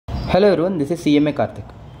Hello everyone, this is CMA Karthik.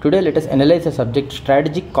 Today let us analyze the subject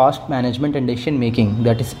Strategic Cost Management and Decision Making,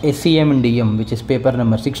 that is SCMDM, which is paper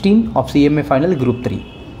number 16 of CMA Final Group 3.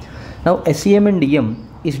 Now SCMDM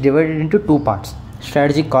is divided into two parts,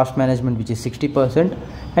 Strategic Cost Management, which is 60%,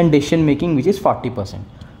 and Decision Making, which is 40%.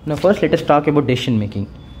 Now first let us talk about decision making.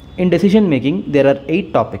 In decision making there are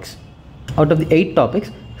 8 topics. Out of the 8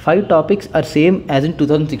 topics, 5 topics are same as in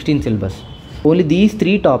 2016 syllabus. Only these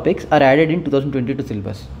 3 topics are added in 2022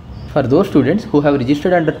 syllabus. For those students who have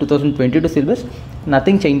registered under 2022 syllabus,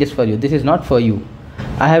 nothing changes for you. This is not for you.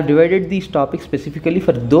 I have divided these topics specifically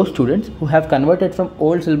for those students who have converted from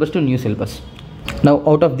old syllabus to new syllabus. Now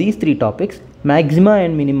out of these 3 topics, maxima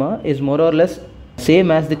and minima is more or less same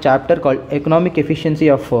as the chapter called Economic Efficiency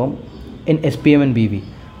of Firm in SPM and BV.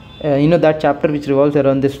 You know that chapter which revolves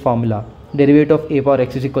around this formula, derivative of a power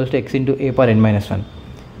x is equals to x into a power n minus 1.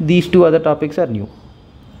 These 2 other topics are new,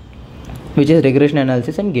 which is regression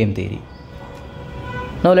analysis and game theory.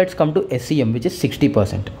 Now let's come to SCM, which is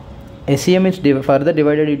 60%. SCM is further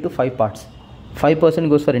divided into 5 parts. 5%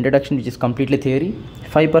 goes for introduction, which is completely theory.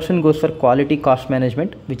 5% goes for quality cost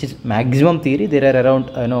management, which is maximum theory. There are around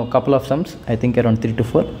a couple of sums, I think around 3 to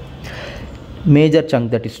 4. Major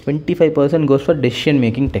chunk, that is 25%, goes for decision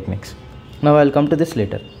making techniques. Now I'll come to this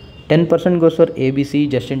later. 10% goes for ABC,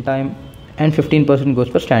 just in time, and 15% goes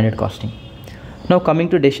for standard costing. Now coming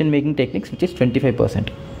to decision making techniques, which is 25%.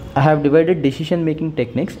 I have divided decision making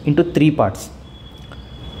techniques into 3 parts.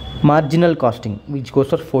 Marginal costing, which goes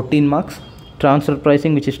for 14 marks, transfer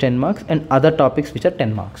pricing, which is 10 marks, and other topics which are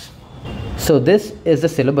 10 marks. So this is the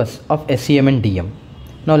syllabus of SCM and DM.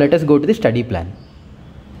 Now let us go to the study plan.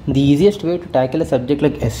 The easiest way to tackle a subject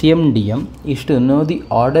like SCM and DM is to know the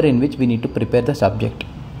order in which we need to prepare the subject.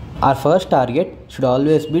 Our first target should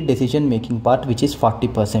always be decision making part, which is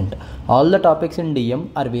 40%. All the topics in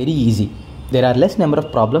DM are very easy. There are less number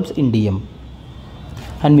of problems in DM,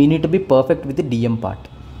 and we need to be perfect with the DM part.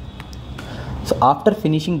 So after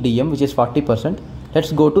finishing DM, which is 40%,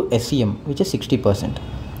 let's go to SCM, which is 60%.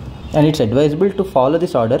 And it's advisable to follow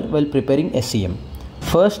this order while preparing SCM.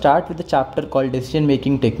 First start with the chapter called Decision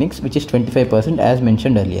Making Techniques, which is 25% as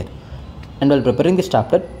mentioned earlier. And while preparing this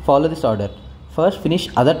chapter, follow this order. First finish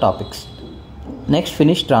other topics, next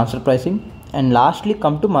finish transfer pricing, and lastly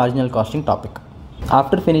come to marginal costing topic.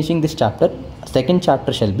 After finishing this chapter, second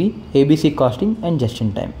chapter shall be ABC costing and just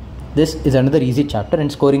in time. This is another easy chapter and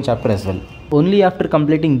scoring chapter as well. Only after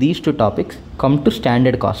completing these 2 topics, come to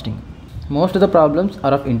standard costing. Most of the problems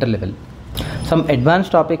are of interlevel. Some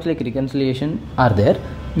advanced topics like reconciliation are there.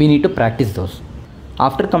 We need to practice those.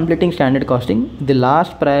 After completing standard costing, the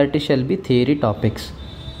last priority shall be theory topics.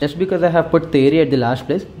 Just because I have put theory at the last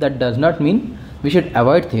place, that does not mean we should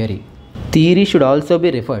avoid theory. Theory should also be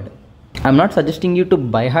referred. I am not suggesting you to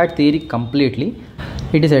by heart theory completely.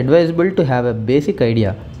 It is advisable to have a basic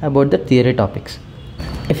idea about the theory topics.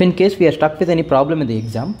 If in case we are stuck with any problem in the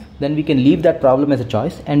exam, then we can leave that problem as a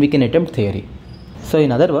choice and we can attempt theory. So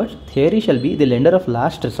in other words, theory shall be the lender of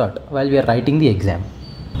last resort while we are writing the exam.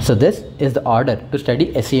 So this is the order to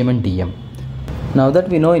study SCM and DM. Now that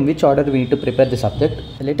we know in which order we need to prepare the subject,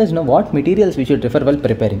 let us know what materials we should refer while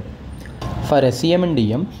preparing. For SCM and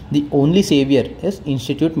DM, the only savior is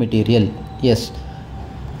institute material. Yes,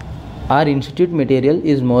 our institute material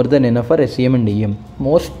is more than enough for SCM and DM.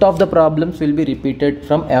 Most of the problems will be repeated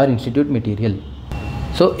from our institute material.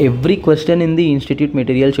 So every question in the institute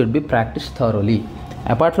material should be practiced thoroughly.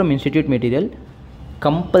 Apart from institute material,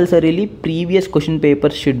 compulsorily previous question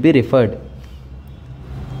papers should be referred.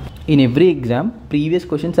 In every exam, previous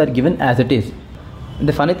questions are given as it is.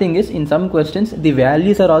 The funny thing is, in some questions, the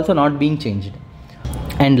values are also not being changed.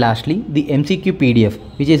 And lastly, the MCQ PDF,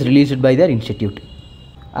 which is released by their institute.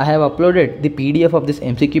 I have uploaded the PDF of this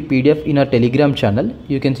MCQ PDF in our Telegram channel.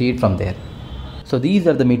 You can see it from there. So these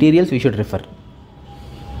are the materials we should refer.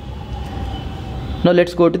 Now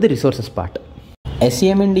let's go to the resources part.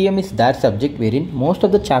 SCM and DM is that subject wherein most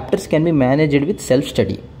of the chapters can be managed with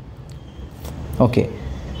self-study. Okay.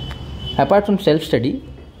 Apart from self-study,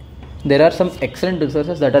 there are some excellent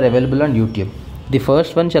resources that are available on YouTube. The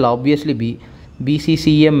first one shall obviously be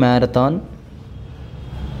BCCA Marathon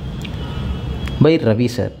by Ravi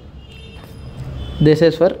Sir. This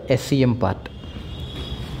is for SCM part.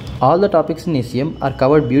 All the topics in SCM are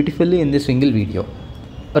covered beautifully in this single video.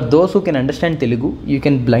 For those who can understand Telugu, you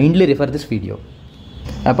can blindly refer this video.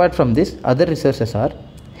 Apart from this, other resources are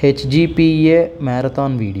HGPA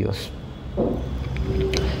Marathon videos,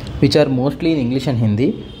 which are mostly in English and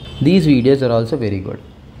Hindi. These videos are also very good.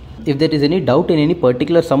 If there is any doubt in any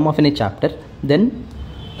particular sum of any chapter, then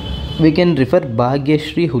we can refer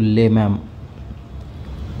Bhagyashree Hulle ma'am.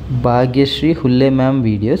 Bhagyashree Hulle ma'am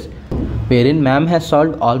videos, wherein ma'am has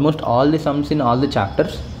solved almost all the sums in all the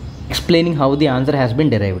chapters, explaining how the answer has been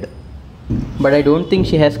derived. But I don't think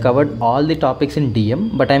she has covered all the topics in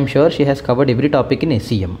DM, but I'm sure she has covered every topic in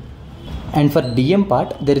SEM. And for DM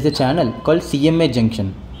part, there is a channel called CMA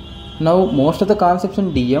Junction. Now most of the concepts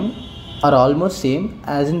in DM are almost same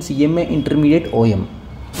as in CMA Intermediate OM.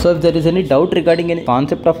 So if there is any doubt regarding any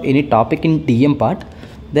concept of any topic in DM part,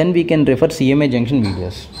 then we can refer CMA Junction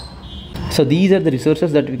videos. So these are the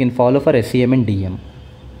resources that we can follow for SEM and DM.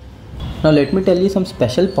 Now let me tell you some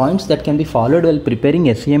special points that can be followed while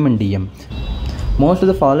preparing SEM and DM. Most of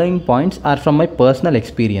the following points are from my personal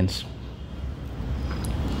experience.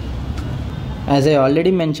 As I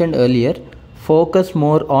already mentioned earlier, focus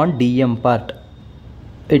more on DM part.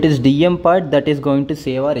 It is DM part that is going to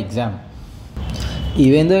save our exam.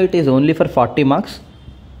 Even though it is only for 40 marks,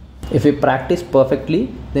 if we practice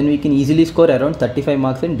perfectly, then we can easily score around 35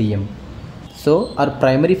 marks in DM. So our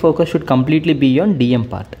primary focus should completely be on DM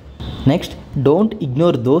part. Next, don't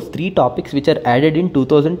ignore those 3 topics which are added in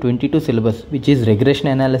 2022 syllabus, which is regression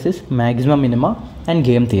analysis, maxima minima and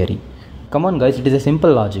game theory. Come on guys, it is a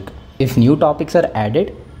simple logic. If new topics are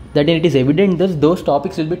added, then it is evident that those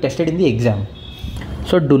topics will be tested in the exam.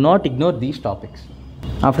 So do not ignore these topics.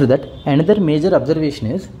 After that, another major observation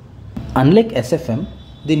is, unlike SFM,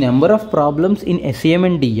 the number of problems in SEM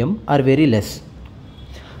and DM are very less.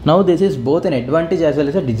 Now this is both an advantage as well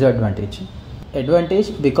as a disadvantage.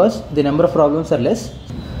 Advantage because the number of problems are less,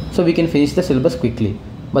 so we can finish the syllabus quickly.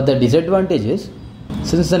 But the disadvantage is,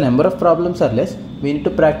 since the number of problems are less, we need to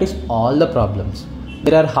practice all the problems.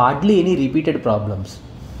 There are hardly any repeated problems.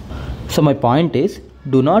 So my point is,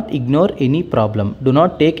 do not ignore any problem. Do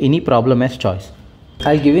not take any problem as choice.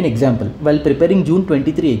 I'll give you an example. While preparing June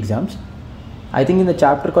 23 exams, I think in the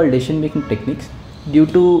chapter called decision making techniques, due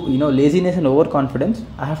to laziness and overconfidence,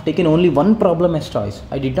 I have taken only one problem as choice.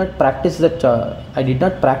 I did not practice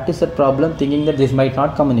that problem thinking that this might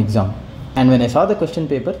not come in exam. And when I saw the question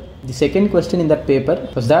paper, the second question in that paper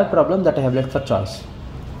was that problem that I have left for choice.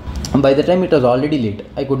 And by the time it was already late,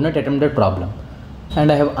 I could not attempt that problem. And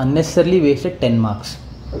I have unnecessarily wasted 10 marks.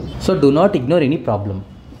 So do not ignore any problem.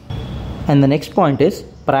 And the next point is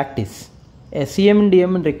practice. SEM and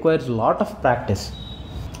DM requires a lot of practice,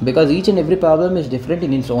 because each and every problem is different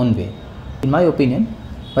in its own way. In my opinion,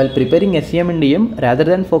 while preparing SEM and DM, rather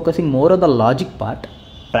than focusing more on the logic part,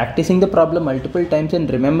 practicing the problem multiple times and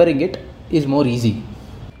remembering it is more easy.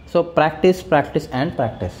 So practice, practice and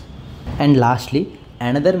practice. And lastly,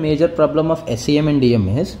 another major problem of SEM and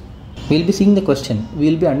DM is, we'll be seeing the question,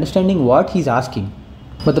 we'll be understanding what he's asking,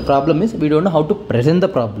 but the problem is we don't know how to present the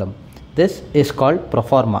problem. This is called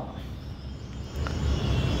proforma.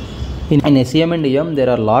 In SEM and DM, there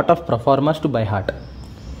are a lot of proformas to by heart.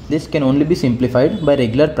 This can only be simplified by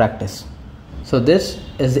regular practice. So this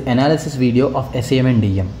is the analysis video of SEM and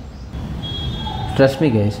DM. Trust me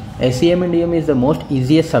guys, SEM and DM is the most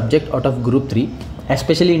easiest subject out of group 3,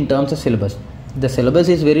 especially in terms of syllabus. The syllabus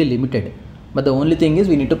is very limited, but the only thing is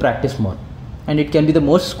we need to practice more. And it can be the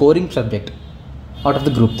most scoring subject out of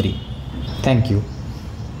the group 3. Thank you.